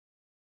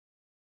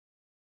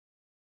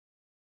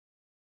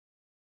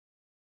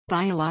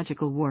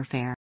Biological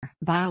warfare.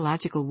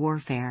 Biological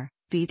warfare,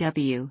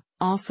 BW,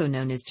 also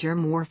known as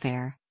germ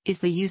warfare, is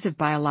the use of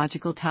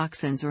biological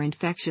toxins or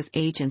infectious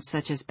agents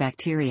such as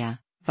bacteria,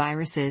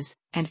 viruses,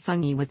 and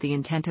fungi with the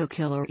intent to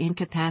kill or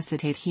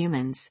incapacitate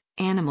humans,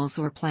 animals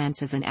or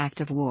plants as an act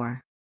of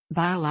war.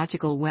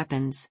 Biological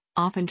weapons,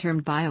 often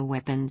termed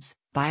bioweapons,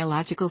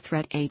 biological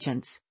threat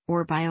agents,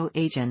 or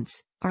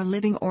bioagents, are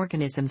living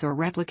organisms or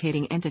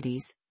replicating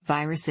entities,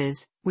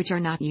 viruses, which are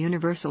not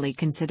universally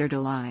considered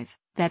alive,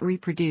 that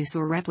reproduce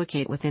or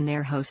replicate within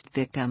their host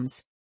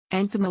victims.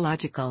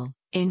 Entomological,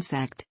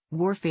 insect,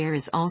 warfare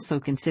is also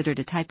considered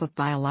a type of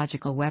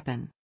biological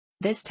weapon.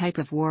 This type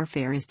of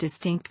warfare is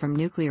distinct from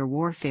nuclear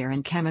warfare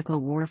and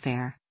chemical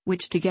warfare,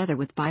 which together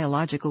with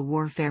biological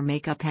warfare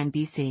make up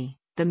NBC,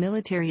 the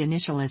military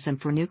initialism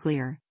for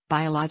nuclear,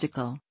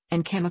 biological,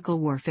 and chemical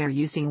warfare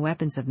using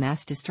weapons of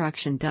mass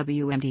destruction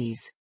WMDs.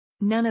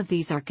 None of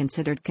these are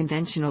considered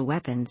conventional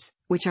weapons,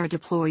 which are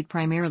deployed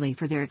primarily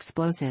for their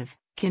explosive,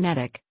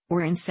 kinetic,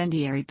 or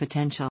incendiary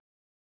potential.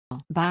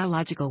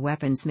 Biological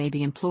weapons may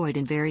be employed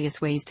in various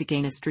ways to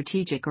gain a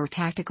strategic or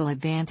tactical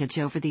advantage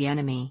over the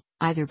enemy,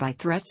 either by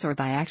threats or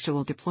by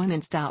actual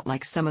deployments.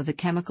 Like some of the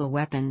chemical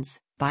weapons,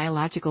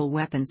 biological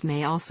weapons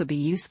may also be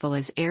useful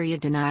as area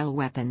denial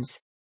weapons.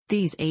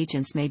 These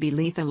agents may be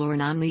lethal or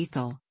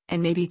non-lethal,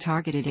 and may be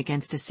targeted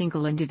against a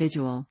single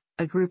individual,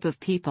 a group of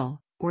people,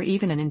 or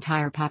even an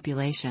entire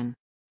population.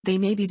 They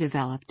may be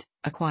developed,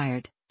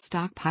 acquired,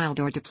 stockpiled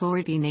or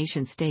deployed by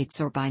nation-states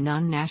or by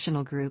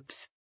non-national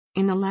groups.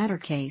 In the latter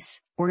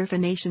case, or if a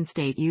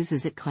nation-state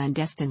uses it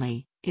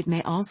clandestinely, it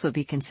may also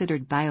be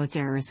considered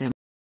bioterrorism.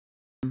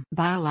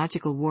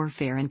 Biological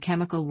warfare and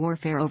chemical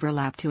warfare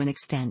overlap to an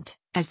extent,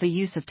 as the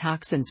use of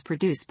toxins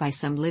produced by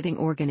some living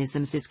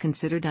organisms is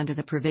considered under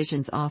the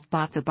provisions of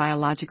both the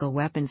Biological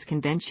Weapons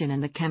Convention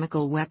and the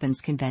Chemical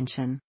Weapons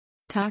Convention.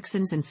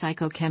 Toxins and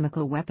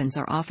psychochemical weapons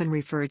are often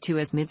referred to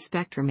as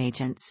mid-spectrum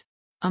agents.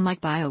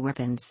 Unlike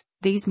bioweapons,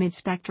 these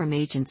mid-spectrum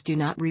agents do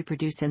not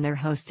reproduce in their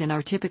host and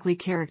are typically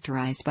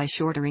characterized by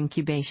shorter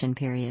incubation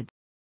periods.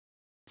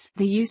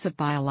 The use of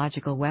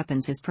biological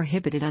weapons is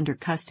prohibited under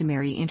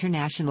customary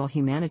international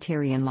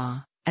humanitarian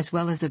law, as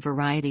well as a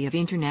variety of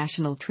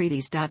international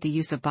treaties. The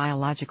use of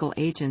biological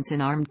agents in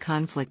armed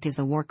conflict is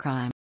a war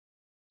crime.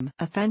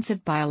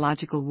 Offensive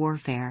biological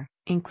warfare,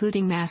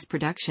 including mass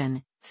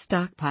production,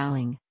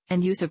 stockpiling,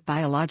 and use of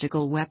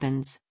biological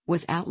weapons,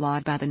 was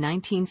outlawed by the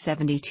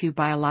 1972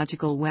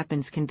 Biological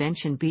Weapons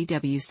Convention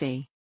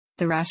 (BWC).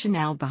 The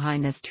rationale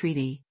behind this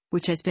treaty,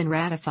 which has been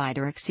ratified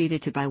or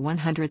acceded to by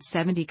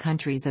 170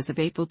 countries as of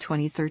April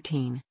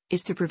 2013,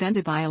 is to prevent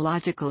a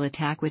biological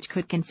attack which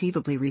could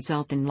conceivably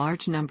result in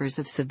large numbers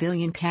of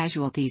civilian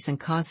casualties and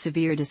cause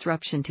severe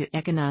disruption to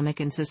economic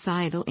and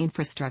societal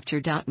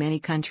infrastructure. Many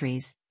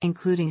countries,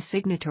 including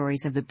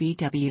signatories of the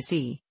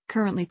BWC,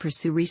 currently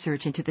pursue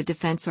research into the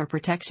defense or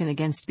protection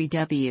against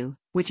BW,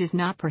 which is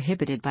not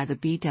prohibited by the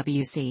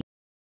BWC.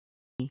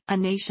 A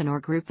nation or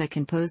group that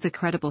can pose a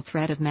credible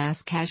threat of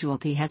mass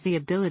casualty has the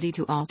ability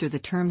to alter the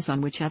terms on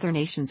which other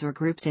nations or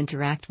groups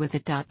interact with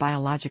it.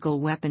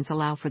 Biological weapons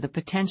allow for the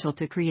potential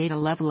to create a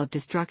level of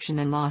destruction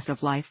and loss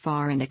of life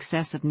far in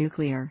excess of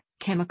nuclear,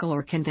 chemical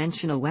or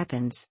conventional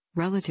weapons,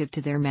 relative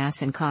to their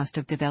mass and cost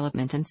of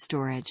development and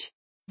storage.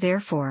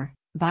 Therefore,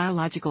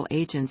 biological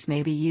agents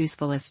may be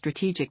useful as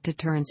strategic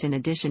deterrents in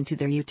addition to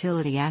their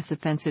utility as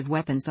offensive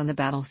weapons on the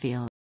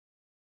battlefield.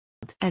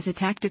 As a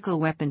tactical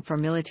weapon for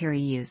military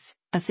use,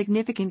 a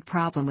significant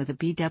problem with a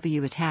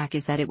BW attack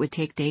is that it would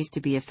take days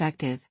to be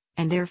effective,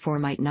 and therefore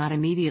might not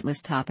immediately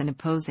stop an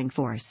opposing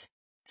force.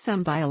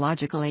 Some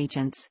biological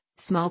agents,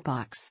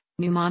 smallpox,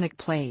 pneumonic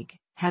plague,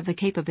 have the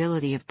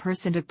capability of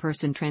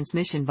person-to-person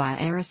transmission via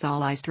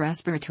aerosolized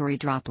respiratory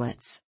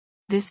droplets.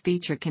 This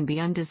feature can be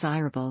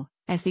undesirable,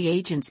 as the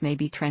agents may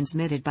be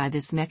transmitted by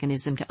this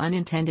mechanism to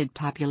unintended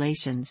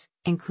populations,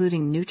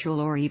 including neutral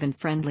or even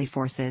friendly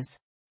forces.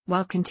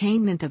 While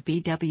containment of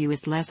BW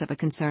is less of a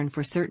concern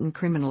for certain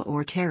criminal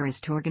or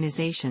terrorist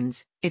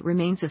organizations, it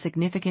remains a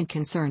significant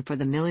concern for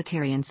the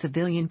military and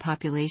civilian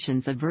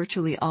populations of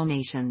virtually all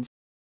nations.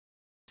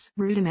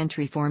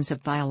 Rudimentary forms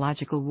of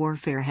biological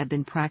warfare have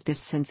been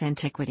practiced since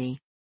antiquity.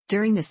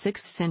 During the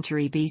 6th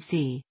century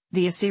BC,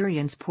 the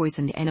Assyrians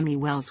poisoned enemy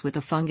wells with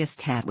a fungus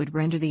that would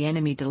render the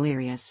enemy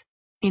delirious.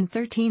 In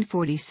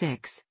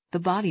 1346, the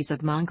bodies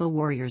of Mongol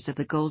warriors of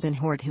the Golden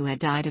Horde who had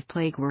died of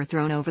plague were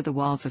thrown over the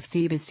walls of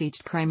the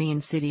besieged Crimean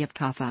city of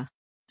Kaffa.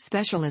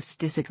 Specialists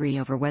disagree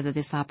over whether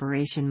this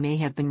operation may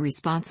have been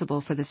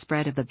responsible for the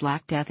spread of the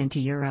Black Death into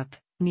Europe,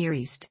 Near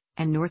East,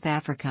 and North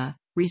Africa,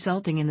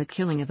 resulting in the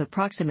killing of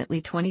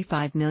approximately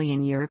 25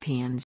 million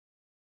Europeans.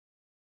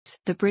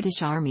 The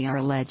British Army are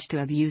alleged to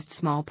have used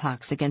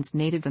smallpox against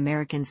Native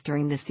Americans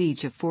during the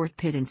siege of Fort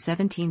Pitt in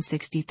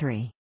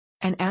 1763.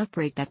 An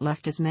outbreak that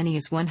left as many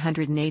as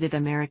 100 Native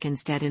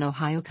Americans dead in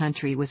Ohio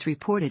Country was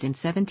reported in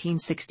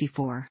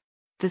 1764.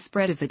 The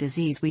spread of the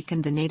disease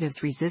weakened the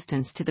natives'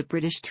 resistance to the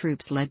British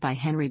troops led by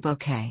Henry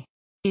Bouquet.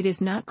 It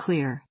is not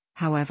clear,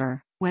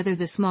 however, Whether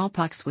the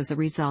smallpox was a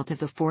result of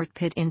the Fort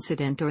Pitt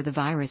incident or the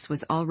virus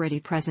was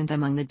already present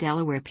among the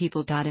Delaware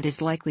people. It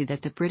is likely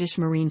that the British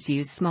Marines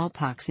used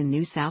smallpox in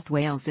New South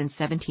Wales in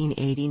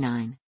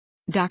 1789.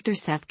 Dr.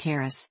 Seth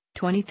Karras,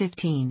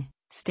 2015,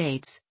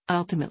 states,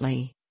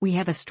 ultimately, we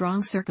have a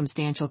strong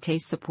circumstantial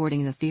case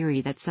supporting the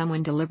theory that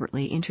someone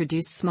deliberately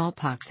introduced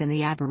smallpox in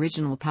the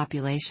Aboriginal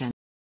population.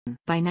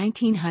 By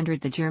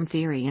 1900, the germ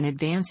theory and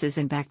advances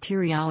in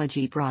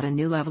bacteriology brought a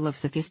new level of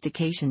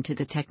sophistication to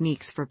the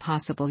techniques for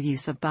possible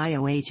use of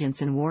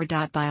bioagents in war.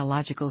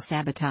 Biological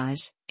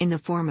sabotage, in the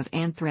form of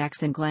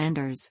anthrax and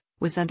glanders,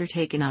 was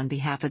undertaken on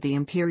behalf of the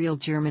Imperial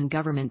German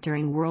government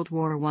during World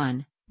War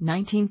I,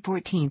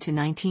 1914 to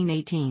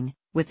 1918,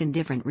 with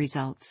indifferent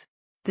results.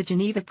 The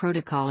Geneva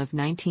Protocol of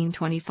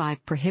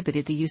 1925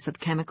 prohibited the use of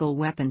chemical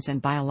weapons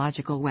and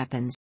biological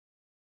weapons.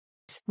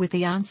 With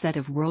the onset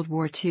of World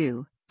War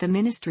II, the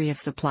Ministry of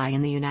Supply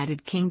in the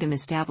United Kingdom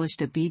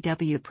established a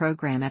BW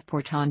program at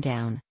Porton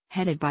Down,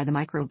 headed by the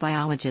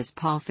microbiologist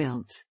Paul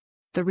Fields.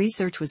 The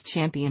research was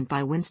championed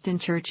by Winston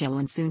Churchill,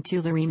 and soon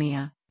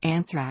tularemia,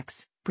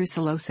 anthrax,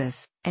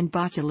 brucellosis, and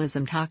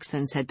botulism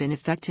toxins had been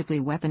effectively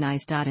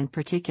weaponized. In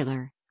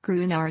particular,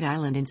 Gruinard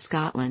Island in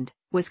Scotland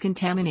was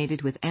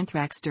contaminated with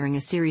anthrax during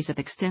a series of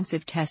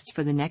extensive tests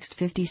for the next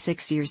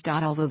 56 years.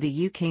 Although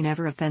the UK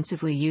never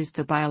offensively used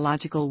the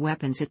biological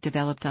weapons it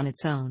developed on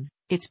its own,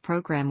 its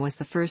program was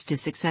the first to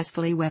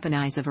successfully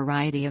weaponize a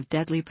variety of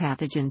deadly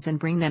pathogens and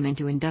bring them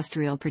into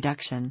industrial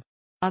production.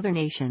 Other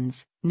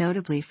nations,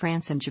 notably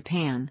France and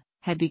Japan,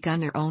 had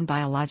begun their own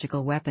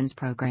biological weapons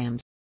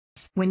programs.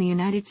 When the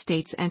United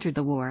States entered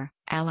the war,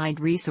 Allied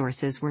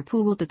resources were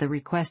pooled at the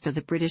request of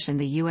the British, and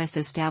the U.S.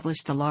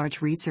 established a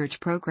large research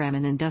program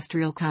and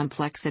industrial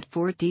complex at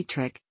Fort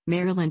Detrick,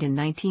 Maryland in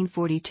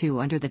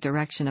 1942 under the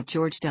direction of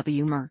George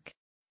W. Merck.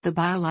 The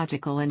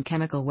biological and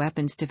chemical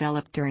weapons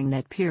developed during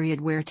that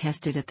period were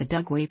tested at the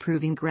Dugway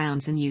Proving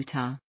Grounds in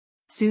Utah.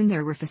 Soon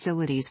there were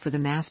facilities for the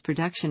mass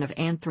production of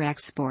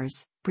anthrax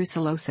spores,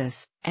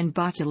 brucellosis, and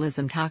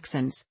botulism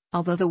toxins,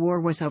 although the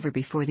war was over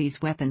before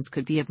these weapons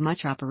could be of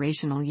much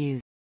operational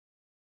use.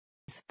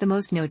 The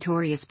most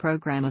notorious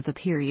program of the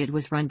period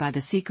was run by the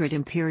secret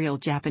Imperial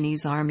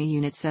Japanese Army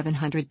Unit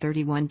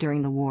 731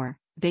 during the war,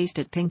 based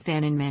at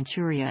Pingthan in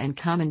Manchuria and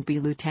commandeered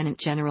by Lieutenant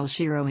General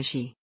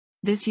Shiroishi.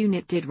 This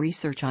unit did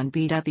research on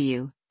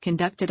BW,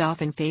 conducted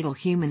often fatal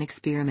human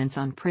experiments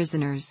on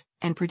prisoners,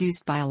 and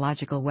produced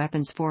biological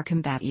weapons for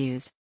combat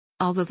use.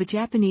 Although the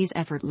Japanese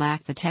effort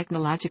lacked the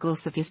technological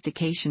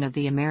sophistication of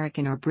the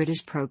American or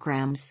British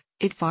programs,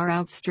 it far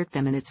outstripped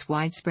them in its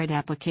widespread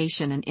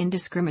application and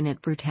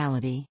indiscriminate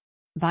brutality.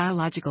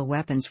 Biological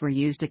weapons were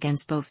used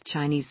against both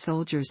Chinese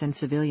soldiers and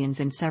civilians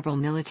in several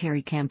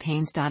military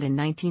campaigns. In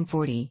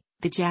 1940,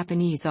 the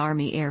Japanese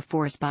Army Air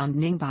Force bombed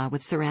Ningbo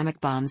with ceramic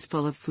bombs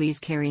full of fleas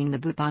carrying the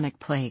bubonic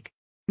plague.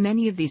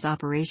 Many of these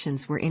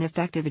operations were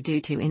ineffective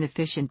due to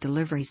inefficient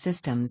delivery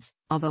systems,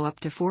 although up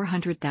to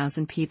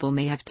 400,000 people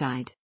may have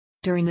died.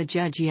 During the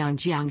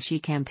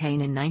Zhejiang-Jiangxi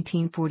campaign in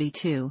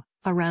 1942,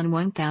 around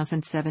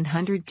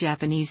 1,700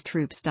 Japanese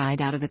troops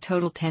died out of the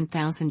total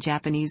 10,000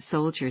 Japanese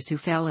soldiers who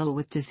fell ill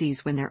with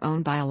disease when their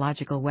own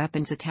biological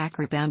weapons attack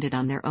rebounded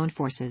on their own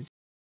forces.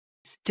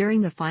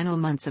 During the final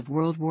months of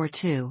World War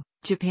II,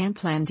 Japan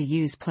planned to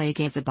use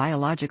plague as a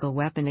biological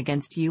weapon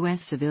against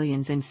U.S.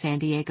 civilians in San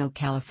Diego,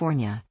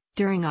 California,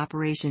 during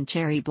Operation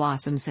Cherry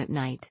Blossoms at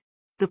Night.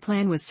 The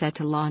plan was set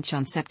to launch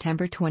on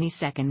September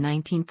 22,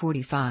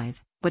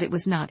 1945, but it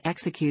was not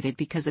executed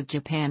because of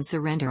Japan's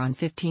surrender on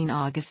 15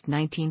 August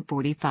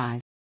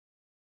 1945.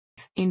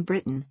 In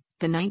Britain,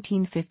 the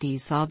 1950s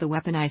saw the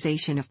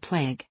weaponization of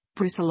plague,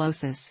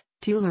 brucellosis,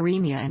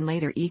 tularemia and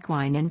later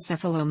equine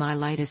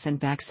encephalomyelitis and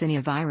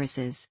vaccinia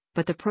viruses,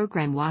 but the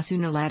program was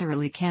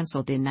unilaterally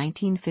cancelled in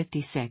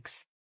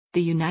 1956.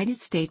 The United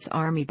States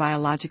Army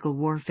Biological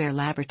Warfare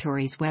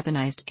Laboratories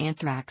weaponized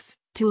anthrax,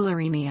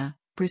 tularemia,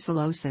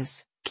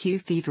 brucellosis, Q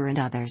fever and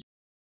others.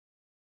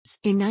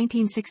 In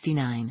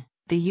 1969,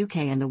 the UK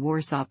and the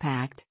Warsaw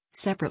Pact,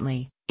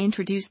 separately,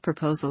 introduced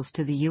proposals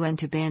to the UN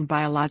to ban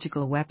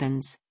biological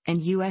weapons,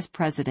 and US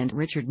President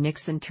Richard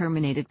Nixon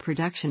terminated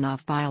production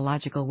of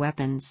biological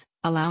weapons,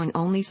 allowing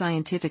only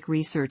scientific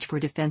research for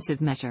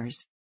defensive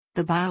measures.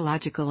 The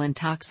Biological and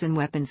Toxin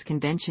Weapons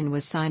Convention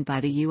was signed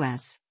by the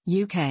US,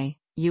 UK,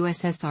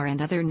 USSR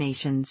and other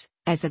nations,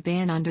 as a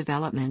ban on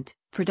development,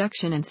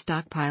 production and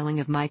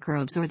stockpiling of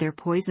microbes or their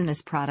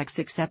poisonous products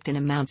except in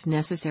amounts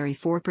necessary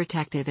for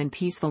protective and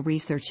peaceful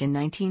research in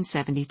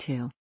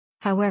 1972.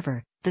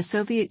 However, the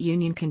Soviet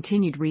Union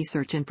continued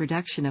research and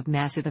production of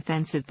massive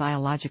offensive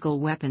biological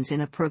weapons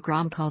in a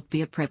program called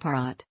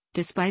Biopreparat,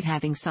 despite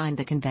having signed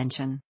the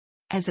convention.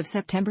 As of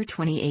September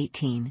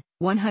 2018,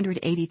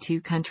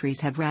 182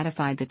 countries have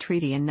ratified the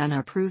treaty and none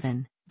are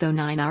proven, though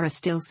 9 are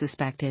still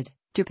suspected,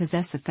 to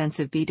possess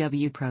offensive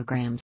BW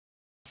programs.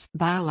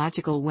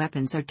 Biological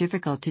weapons are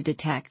difficult to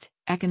detect,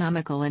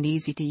 economical and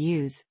easy to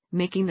use,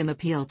 making them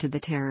appeal to the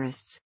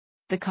terrorists.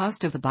 The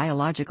cost of a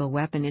biological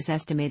weapon is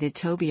estimated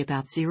to be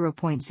about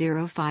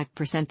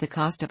 0.05% the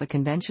cost of a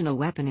conventional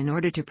weapon in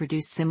order to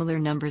produce similar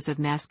numbers of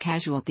mass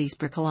casualties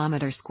per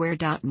kilometer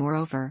squared.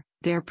 Moreover,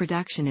 their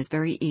production is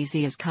very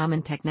easy as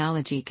common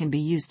technology can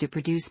be used to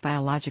produce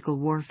biological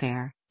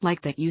warfare,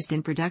 like that used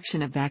in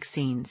production of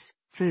vaccines,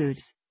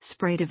 foods,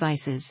 spray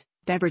devices,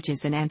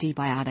 beverages and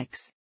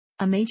antibiotics.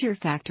 A major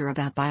factor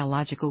about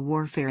biological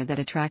warfare that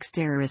attracts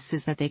terrorists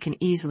is that they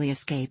can easily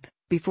escape,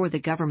 before the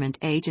government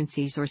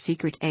agencies or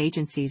secret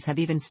agencies have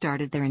even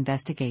started their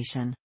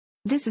investigation.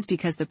 This is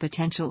because the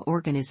potential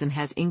organism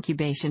has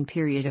incubation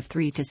period of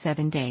 3 to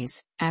 7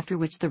 days, after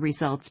which the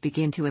results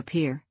begin to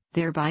appear,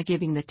 thereby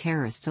giving the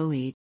terrorists a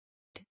lead.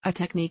 A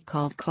technique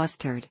called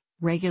clustered,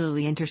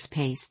 regularly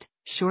interspaced,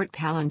 short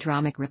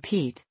palindromic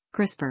repeat,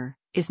 CRISPR,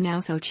 is now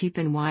so cheap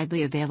and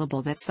widely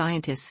available that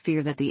scientists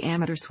fear that the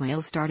amateurs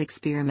will start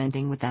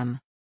experimenting with them.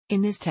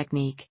 In this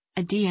technique,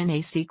 a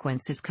DNA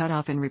sequence is cut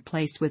off and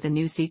replaced with a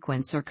new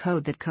sequence or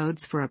code that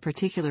codes for a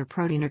particular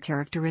protein or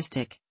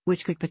characteristic,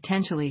 which could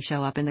potentially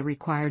show up in the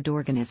required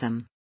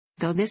organism.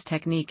 Though this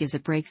technique is a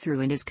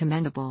breakthrough and is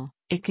commendable,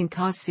 it can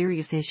cause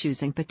serious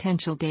issues and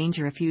potential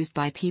danger if used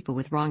by people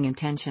with wrong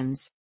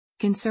intentions.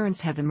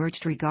 Concerns have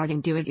emerged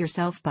regarding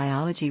do-it-yourself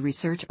biology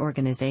research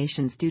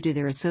organizations due to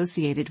their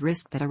associated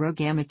risk that a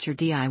rogue amateur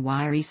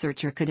DIY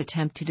researcher could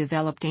attempt to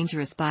develop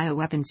dangerous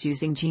bioweapons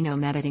using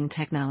genome editing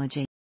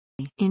technology.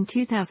 In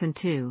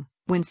 2002,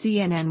 when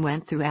CNN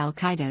went through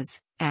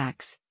Al-Qaeda's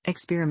ACE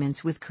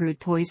experiments with crude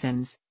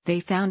poisons, they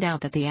found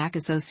out that the ACE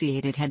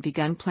associated had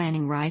begun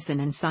planning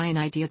ricin and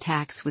cyanide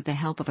attacks with the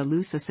help of a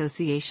loose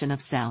association of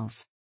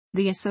cells.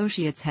 The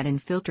associates had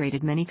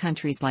infiltrated many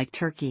countries like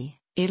Turkey,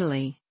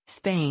 Italy,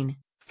 Spain,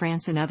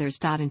 France and others.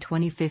 In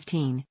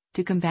 2015,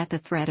 to combat the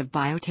threat of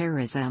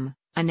bioterrorism,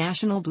 a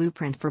national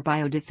blueprint for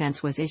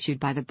biodefense was issued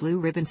by the Blue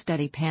Ribbon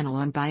Study Panel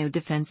on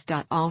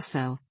Biodefense.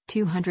 Also,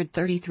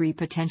 233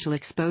 potential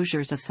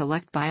exposures of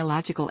select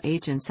biological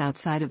agents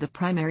outside of the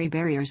primary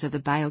barriers of the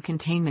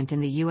biocontainment in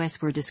the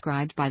U.S. were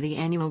described by the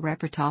annual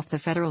report of the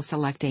Federal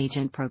Select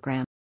Agent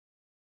Program.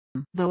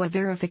 Though a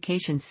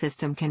verification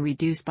system can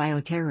reduce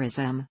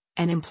bioterrorism,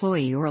 an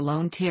employee or a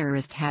lone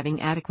terrorist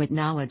having adequate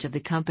knowledge of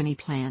the company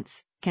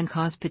plants can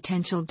cause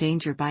potential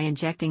danger by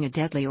injecting a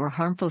deadly or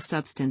harmful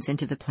substance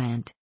into the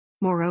plant.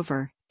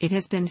 Moreover, it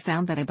has been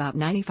found that about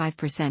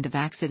 95% of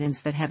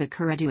accidents that have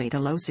occurred due to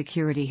low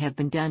security have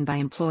been done by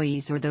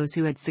employees or those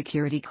who had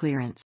security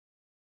clearance.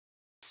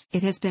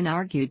 It has been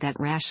argued that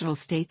rational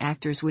state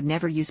actors would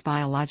never use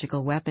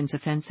biological weapons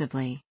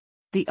offensively.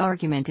 The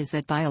argument is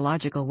that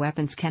biological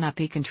weapons cannot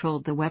be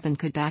controlled. The weapon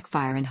could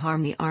backfire and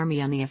harm the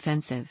army on the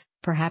offensive,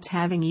 perhaps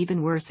having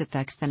even worse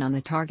effects than on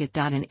the target.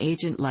 An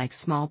agent like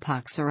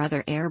smallpox or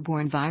other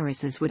airborne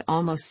viruses would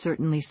almost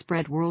certainly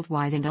spread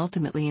worldwide and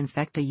ultimately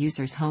infect the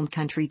user's home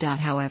country.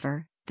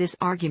 However, this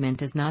argument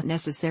does not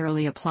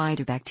necessarily apply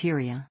to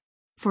bacteria.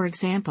 For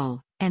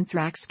example,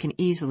 anthrax can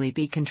easily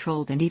be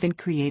controlled and even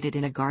created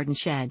in a garden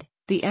shed.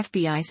 The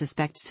FBI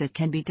suspects it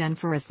can be done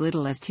for as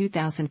little as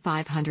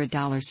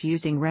 $2,500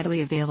 using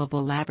readily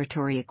available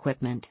laboratory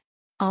equipment.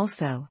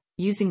 Also,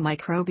 using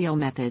microbial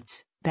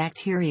methods,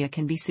 bacteria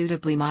can be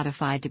suitably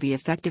modified to be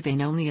effective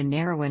in only a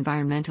narrow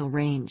environmental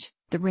range,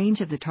 the range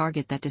of the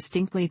target that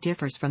distinctly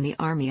differs from the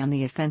army on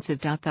the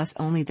offensive. Thus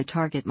only the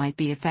target might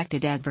be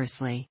affected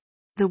adversely.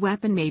 The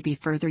weapon may be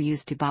further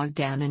used to bog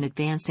down an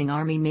advancing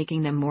army,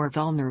 making them more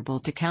vulnerable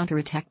to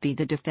counterattack by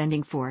the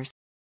defending force.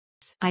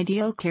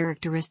 Ideal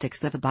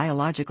characteristics of a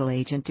biological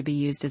agent to be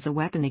used as a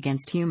weapon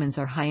against humans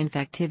are high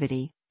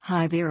infectivity,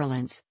 high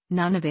virulence,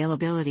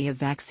 non-availability of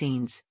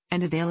vaccines,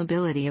 and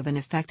availability of an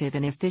effective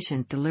and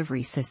efficient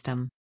delivery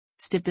system.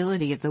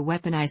 Stability of the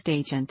weaponized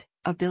agent,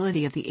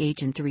 ability of the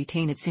agent to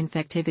retain its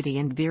infectivity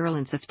and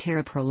virulence after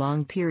a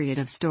prolonged period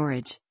of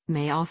storage,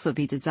 may also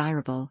be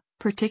desirable,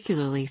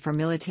 particularly for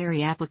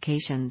military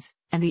applications,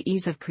 and the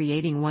ease of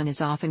creating one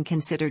is often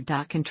considered.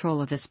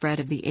 Control of the spread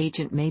of the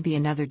agent may be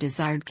another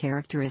desired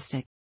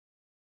characteristic.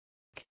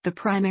 The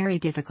primary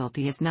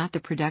difficulty is not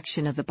the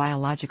production of the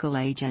biological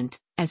agent,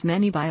 as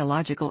many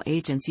biological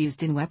agents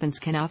used in weapons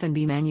can often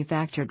be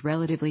manufactured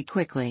relatively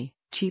quickly,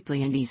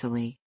 cheaply and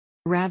easily.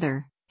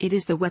 Rather, it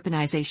is the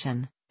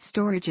weaponization,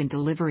 storage and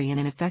delivery in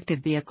an effective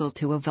vehicle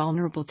to a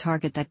vulnerable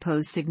target that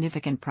pose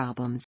significant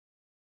problems.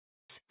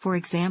 For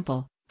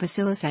example,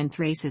 Bacillus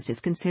anthracis is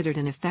considered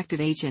an effective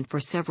agent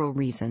for several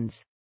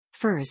reasons.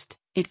 First,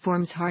 it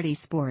forms hardy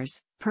spores,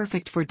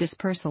 perfect for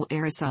dispersal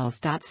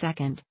aerosols.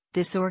 Second,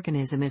 this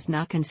organism is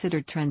not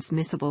considered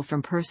transmissible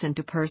from person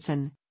to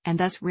person, and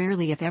thus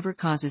rarely if ever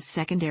causes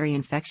secondary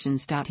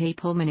infections. A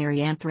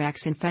pulmonary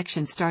anthrax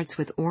infection starts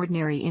with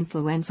ordinary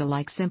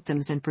influenza-like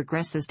symptoms and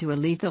progresses to a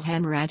lethal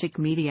hemorrhagic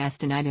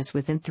mediastinitis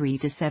within 3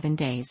 to 7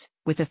 days,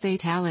 with a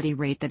fatality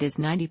rate that is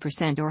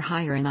 90% or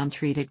higher in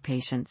untreated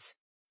patients.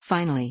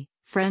 Finally,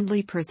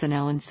 friendly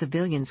personnel and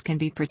civilians can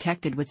be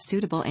protected with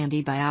suitable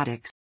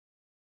antibiotics.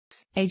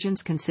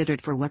 Agents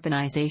considered for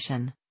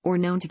weaponization, or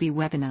known to be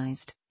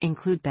weaponized,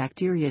 include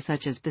bacteria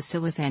such as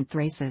Bacillus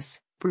anthracis,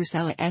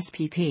 Brucella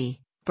spp,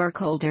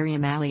 Burkholderia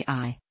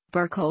mallei,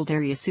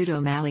 Burkholderia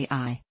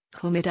pseudomallii,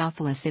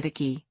 Chlamydophilus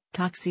ithaci,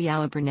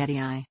 Coxiella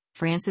burnettii,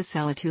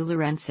 Francisella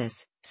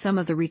tularensis, some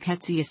of the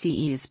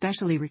Rickettsia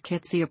especially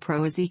Rickettsia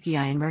proezekii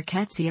and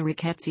Merkettsia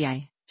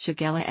rickettsii,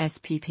 Shigella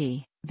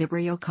spp,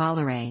 Vibrio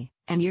cholerae,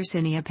 and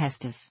Yersinia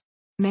pestis.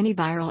 Many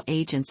viral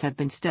agents have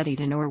been studied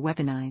and or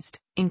weaponized,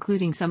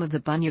 including some of the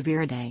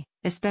Bunyaviridae,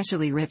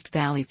 especially Rift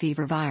Valley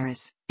fever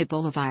virus,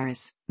 Ebola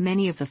virus,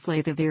 many of the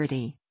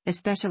Flaviviridae,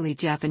 especially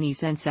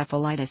Japanese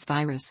encephalitis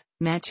virus,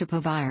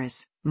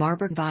 Machupovirus,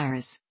 Marburg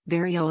virus,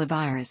 variola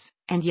virus,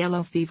 and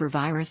yellow fever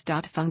virus.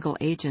 Fungal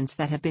agents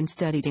that have been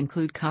studied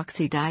include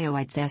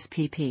coccidioids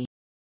spp.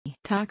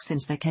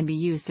 Toxins that can be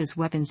used as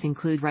weapons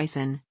include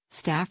ricin,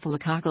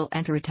 staphylococcal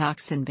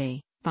enterotoxin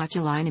B,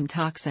 botulinum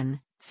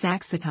toxin,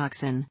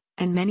 saxitoxin,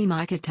 and many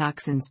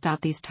mycotoxins.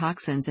 These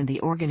toxins and the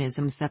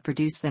organisms that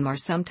produce them are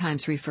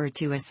sometimes referred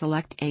to as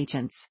select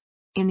agents.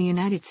 In the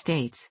United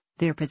States,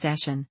 their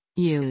possession,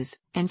 use,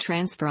 and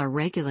transfer are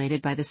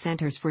regulated by the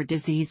Centers for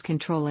Disease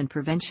Control and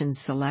Prevention's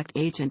Select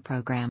Agent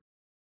Program.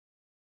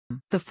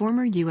 The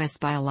former U.S.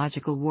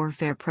 Biological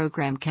Warfare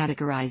Program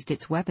categorized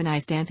its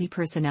weaponized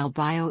anti-personnel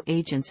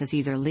bioagents as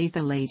either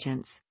lethal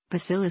agents,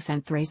 Bacillus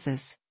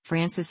anthracis,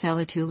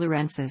 Francisella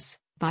tularensis,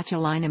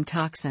 botulinum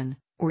toxin,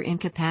 or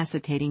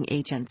incapacitating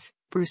agents,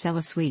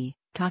 Brucella sui,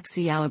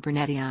 Coxiella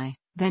burnettii,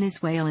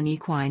 Venezuelan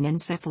equine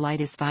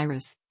encephalitis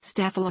virus,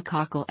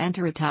 staphylococcal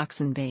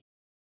enterotoxin B.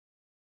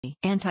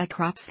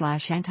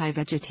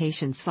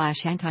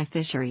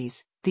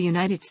 Anti-crop/anti-vegetation/anti-fisheries. The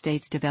United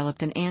States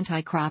developed an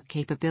anti-crop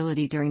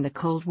capability during the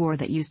Cold War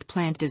that used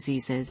plant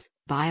diseases,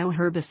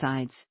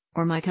 bioherbicides,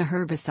 or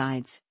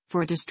mycoherbicides,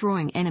 for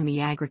destroying enemy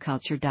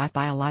agriculture.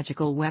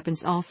 Biological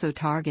weapons also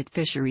target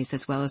fisheries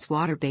as well as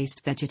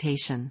water-based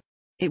vegetation.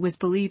 It was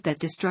believed that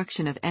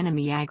destruction of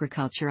enemy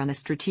agriculture on a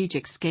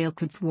strategic scale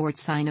could thwart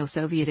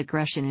Sino-Soviet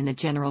aggression in a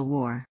general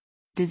war.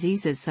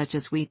 Diseases such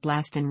as wheat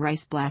blast and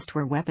rice blast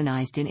were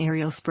weaponized in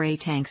aerial spray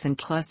tanks and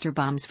cluster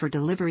bombs for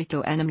delivery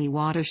to enemy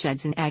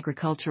watersheds in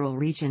agricultural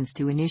regions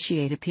to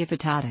initiate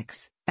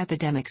epizootics,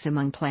 epidemics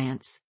among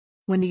plants.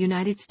 When the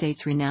United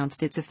States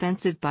renounced its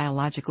offensive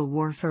biological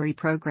warfare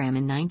program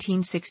in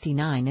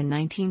 1969 and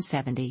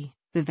 1970,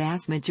 the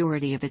vast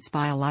majority of its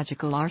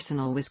biological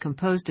arsenal was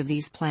composed of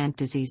these plant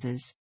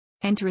diseases.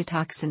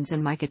 Enterotoxins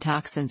and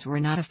mycotoxins were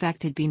not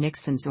affected by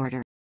Nixon's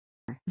order.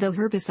 Though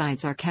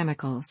herbicides are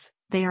chemicals,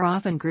 they are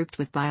often grouped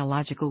with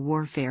biological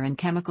warfare and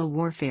chemical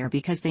warfare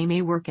because they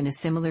may work in a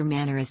similar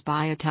manner as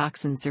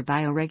biotoxins or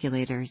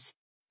bioregulators.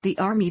 The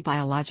Army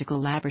Biological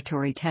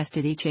Laboratory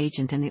tested each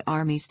agent and the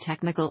Army's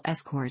Technical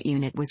Escort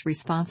Unit was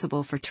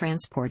responsible for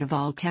transport of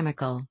all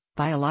chemical,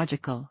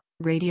 biological,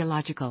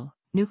 radiological,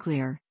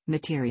 nuclear,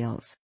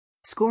 materials.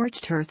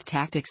 Scorched earth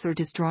tactics or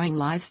destroying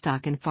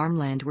livestock and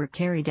farmland were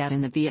carried out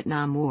in the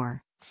Vietnam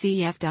War,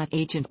 cf.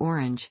 Agent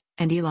Orange,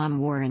 and Elam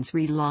War in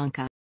Sri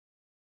Lanka.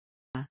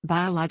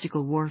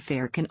 Biological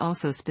warfare can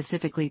also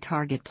specifically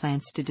target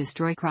plants to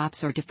destroy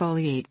crops or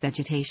defoliate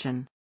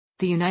vegetation.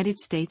 The United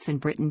States and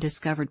Britain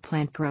discovered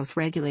plant growth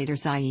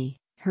regulators, i.e.,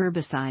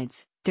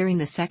 herbicides, during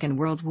the Second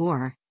World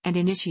War, and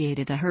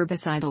initiated a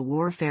herbicidal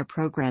warfare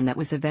program that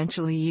was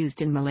eventually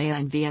used in Malaya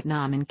and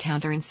Vietnam in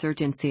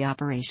counterinsurgency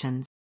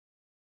operations.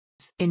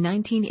 In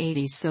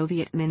 1980s,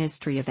 Soviet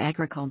Ministry of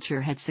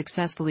Agriculture had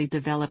successfully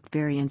developed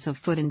variants of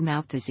foot and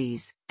mouth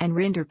disease, and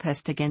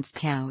rinderpest against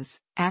cows,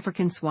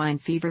 African swine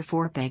fever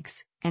for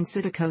pigs, and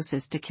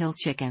psittacosis to kill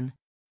chicken.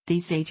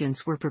 These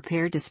agents were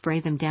prepared to spray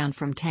them down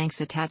from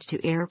tanks attached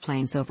to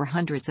airplanes over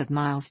hundreds of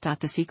miles.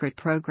 The secret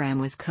program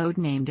was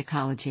codenamed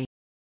Ecology.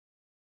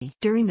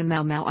 During the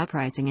Mau Mau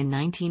uprising in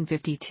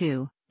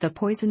 1952, the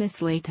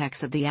poisonous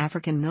latex of the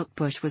African milk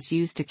bush was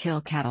used to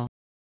kill cattle.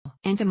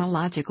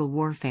 Entomological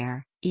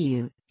warfare,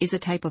 EU, is a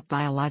type of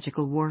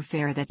biological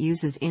warfare that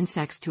uses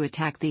insects to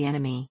attack the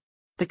enemy.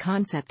 The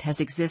concept has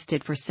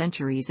existed for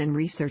centuries and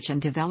research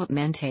and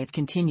development have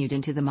continued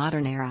into the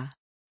modern era.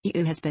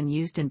 EU has been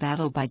used in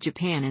battle by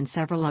Japan and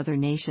several other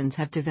nations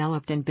have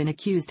developed and been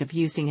accused of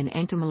using an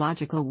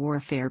entomological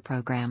warfare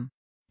program.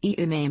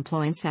 EU may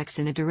employ insects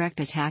in a direct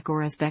attack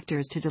or as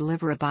vectors to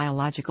deliver a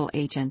biological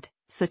agent,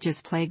 such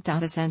as plague.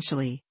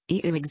 Essentially,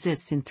 EU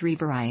exists in three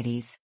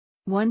varieties.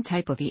 One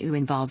type of EU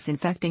involves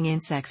infecting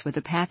insects with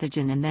a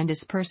pathogen and then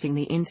dispersing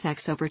the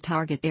insects over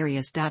target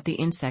areas. The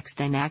insects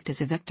then act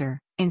as a vector,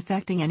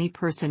 infecting any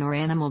person or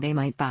animal they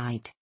might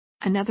bite.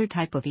 Another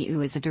type of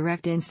EU is a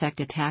direct insect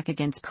attack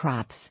against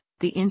crops.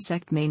 The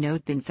insect may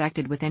not be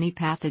infected with any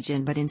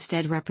pathogen but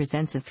instead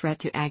represents a threat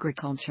to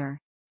agriculture.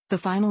 The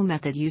final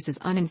method uses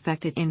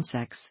uninfected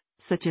insects,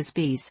 such as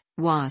bees,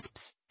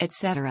 wasps,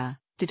 etc.,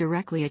 to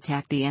directly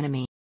attack the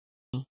enemy.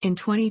 In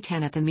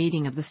 2010 at the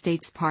meeting of the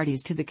states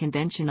parties to the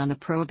Convention on the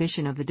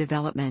Prohibition of the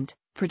Development,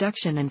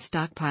 Production and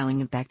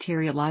Stockpiling of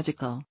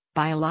Bacteriological,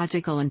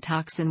 Biological and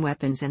Toxin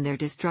Weapons and their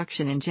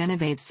Destruction in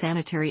Geneva's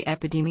sanitary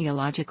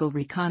epidemiological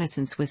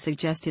reconnaissance was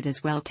suggested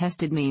as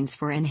well-tested means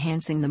for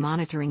enhancing the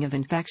monitoring of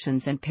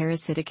infections and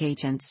parasitic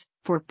agents,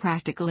 for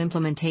practical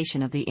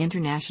implementation of the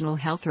International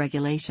Health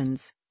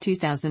Regulations,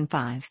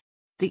 2005.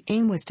 The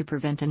aim was to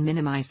prevent and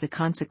minimize the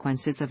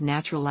consequences of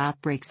natural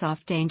outbreaks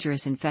of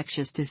dangerous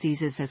infectious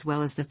diseases as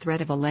well as the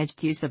threat of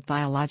alleged use of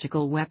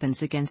biological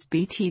weapons against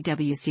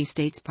BTWC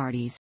states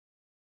parties.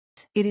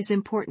 It is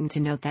important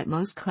to note that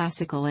most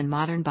classical and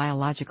modern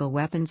biological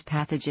weapons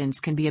pathogens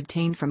can be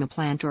obtained from a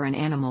plant or an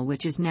animal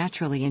which is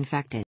naturally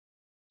infected.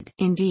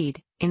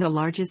 Indeed, in the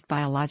largest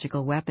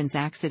biological weapons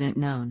accident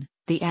known,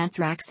 the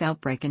anthrax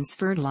outbreak in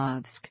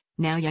Sverdlovsk,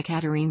 now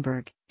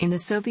Yekaterinburg, in the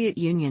Soviet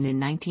Union in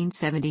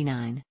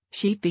 1979,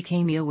 sheep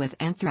became ill with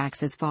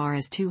anthrax as far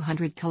as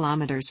 200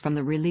 kilometers from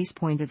the release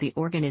point of the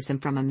organism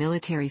from a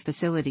military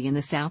facility in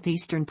the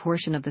southeastern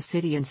portion of the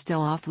city and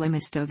still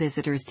off-limits to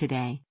visitors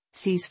today.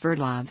 See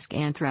Sverdlovsk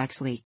anthrax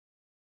leak.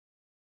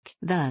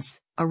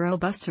 Thus, a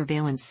robust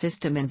surveillance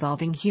system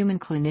involving human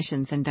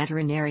clinicians and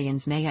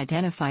veterinarians may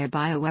identify a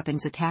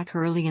bioweapons attack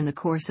early in the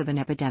course of an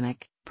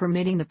epidemic,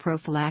 permitting the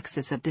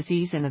prophylaxis of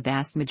disease in the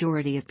vast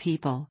majority of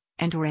people,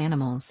 and/or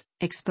animals,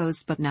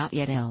 exposed but not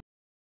yet ill.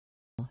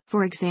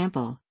 For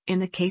example, in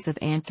the case of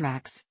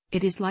anthrax,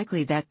 it is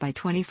likely that by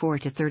 24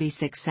 to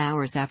 36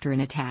 hours after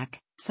an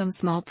attack, some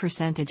small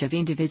percentage of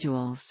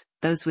individuals,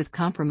 those with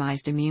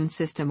compromised immune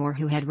system or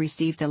who had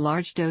received a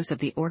large dose of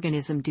the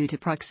organism due to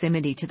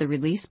proximity to the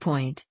release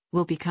point,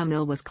 will become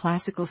ill with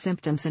classical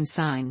symptoms and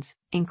signs,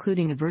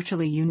 including a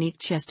virtually unique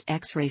chest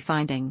X-ray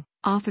finding,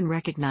 often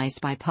recognized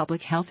by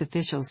public health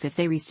officials if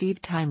they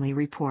receive timely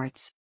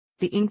reports.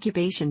 The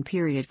incubation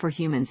period for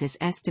humans is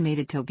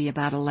estimated to be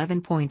about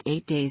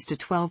 11.8 days to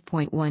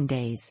 12.1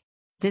 days.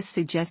 This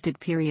suggested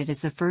period is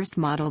the first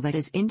model that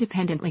is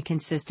independently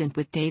consistent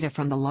with data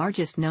from the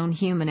largest known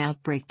human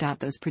outbreak.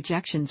 Those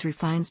projections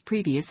refines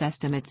previous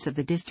estimates of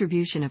the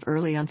distribution of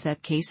early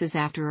onset cases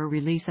after a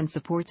release and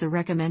supports a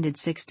recommended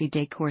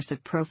 60-day course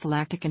of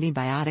prophylactic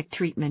antibiotic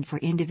treatment for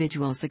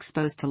individuals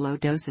exposed to low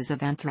doses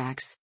of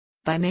anthrax.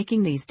 By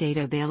making these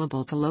data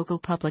available to local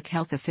public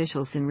health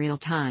officials in real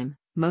time,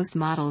 most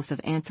models of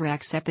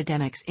anthrax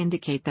epidemics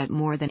indicate that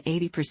more than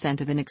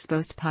 80% of an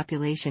exposed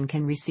population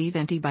can receive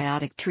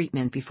antibiotic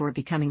treatment before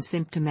becoming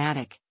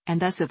symptomatic, and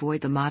thus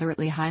avoid the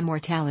moderately high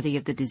mortality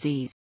of the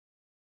disease.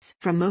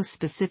 From most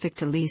specific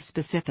to least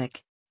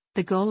specific.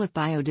 The goal of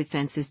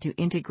biodefense is to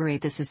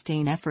integrate the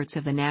sustained efforts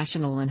of the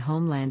national and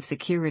homeland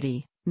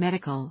security,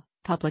 medical,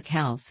 public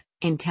health,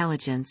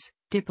 intelligence,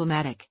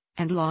 diplomatic,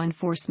 and law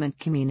enforcement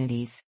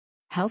communities.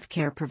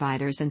 Healthcare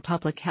providers and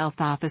public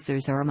health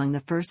officers are among the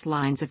first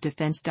lines of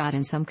defense.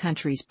 In some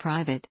countries,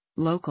 private,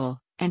 local,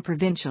 and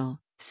provincial,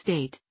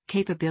 state,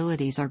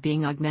 capabilities are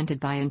being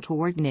augmented by and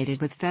coordinated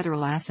with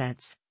federal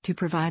assets, to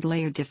provide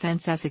layered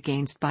defense as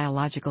against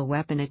biological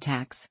weapon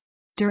attacks.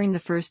 During the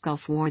first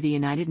Gulf War, the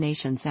United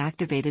Nations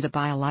activated a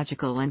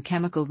biological and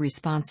chemical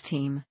response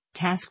team,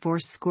 Task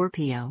Force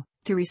Scorpio,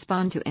 to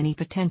respond to any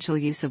potential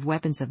use of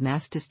weapons of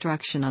mass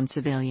destruction on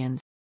civilians.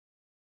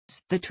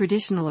 The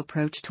traditional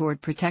approach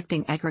toward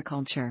protecting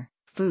agriculture,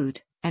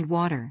 food, and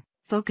water,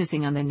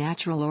 focusing on the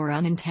natural or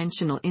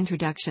unintentional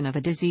introduction of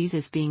a disease,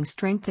 is being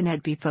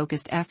strengthened by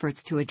focused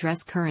efforts to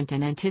address current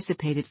and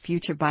anticipated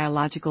future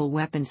biological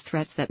weapons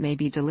threats that may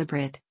be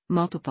deliberate,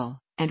 multiple,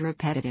 and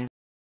repetitive.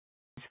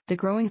 The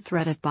growing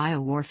threat of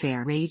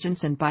biowarfare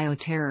agents and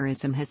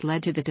bioterrorism has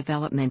led to the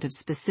development of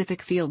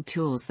specific field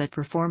tools that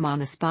perform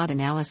on-the-spot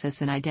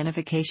analysis and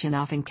identification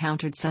of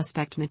encountered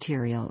suspect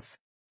materials.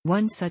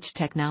 One such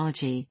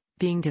technology,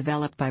 being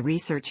developed by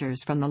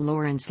researchers from the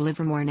Lawrence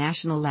Livermore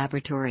National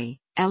Laboratory,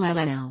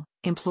 LLNL,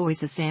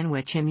 employs a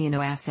sandwich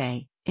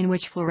immunoassay, in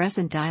which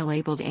fluorescent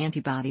dye-labeled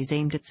antibodies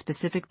aimed at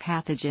specific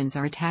pathogens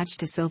are attached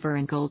to silver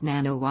and gold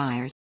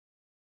nanowires.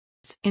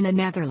 In the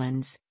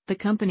Netherlands, the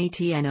company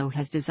TNO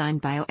has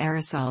designed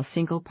bioaerosol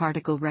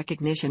single-particle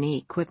recognition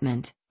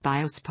equipment,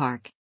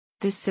 BioSpark.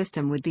 This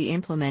system would be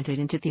implemented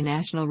into the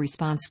National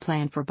Response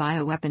Plan for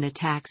Bioweapon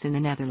Attacks in the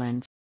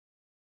Netherlands.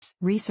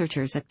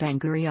 Researchers at Ben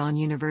Gurion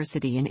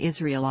University in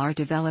Israel are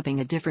developing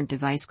a different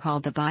device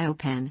called the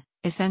BioPen,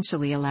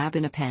 essentially a lab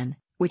in a pen,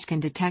 which can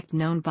detect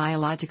known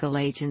biological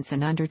agents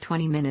in under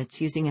 20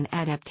 minutes using an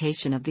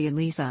adaptation of the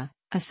ELISA,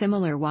 a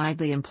similar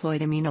widely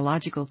employed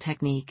immunological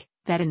technique,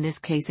 that in this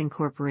case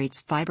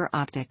incorporates fiber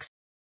optics.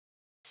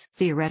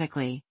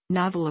 Theoretically,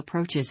 novel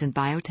approaches in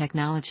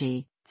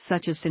biotechnology,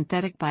 such as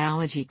synthetic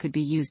biology, could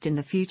be used in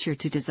the future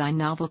to design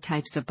novel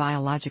types of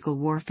biological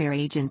warfare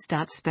agents.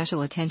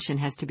 Special attention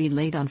has to be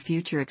laid on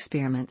future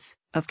experiments,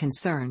 of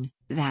concern,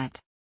 that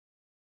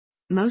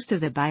most of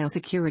the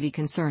biosecurity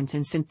concerns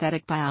in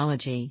synthetic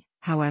biology,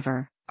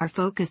 however, are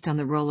focused on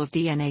the role of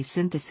DNA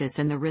synthesis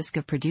and the risk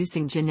of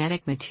producing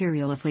genetic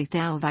material of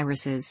lethal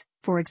viruses,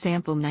 for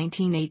example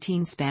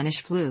 1918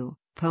 Spanish flu,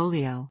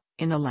 polio,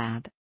 in the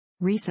lab.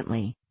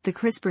 Recently, the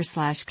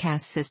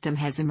CRISPR/Cas system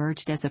has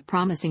emerged as a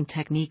promising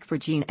technique for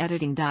gene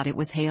editing. It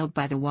was hailed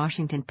by the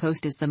Washington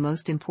Post as the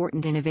most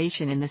important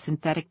innovation in the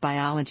synthetic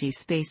biology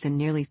space in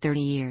nearly 30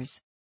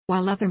 years.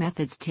 While other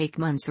methods take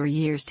months or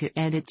years to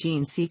edit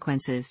gene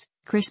sequences,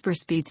 CRISPR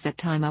speeds that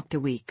time up to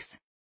weeks.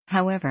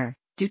 However,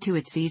 due to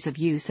its ease of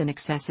use and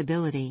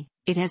accessibility,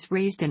 it has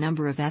raised a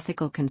number of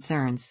ethical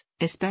concerns,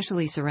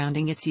 especially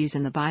surrounding its use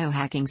in the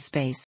biohacking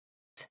space.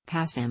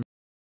 PASM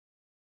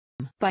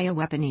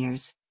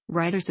bioweaponeers,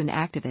 writers and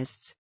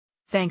activists.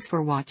 Thanks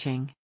for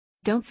watching.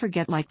 Don't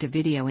forget like the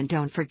video and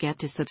don't forget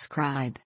to subscribe.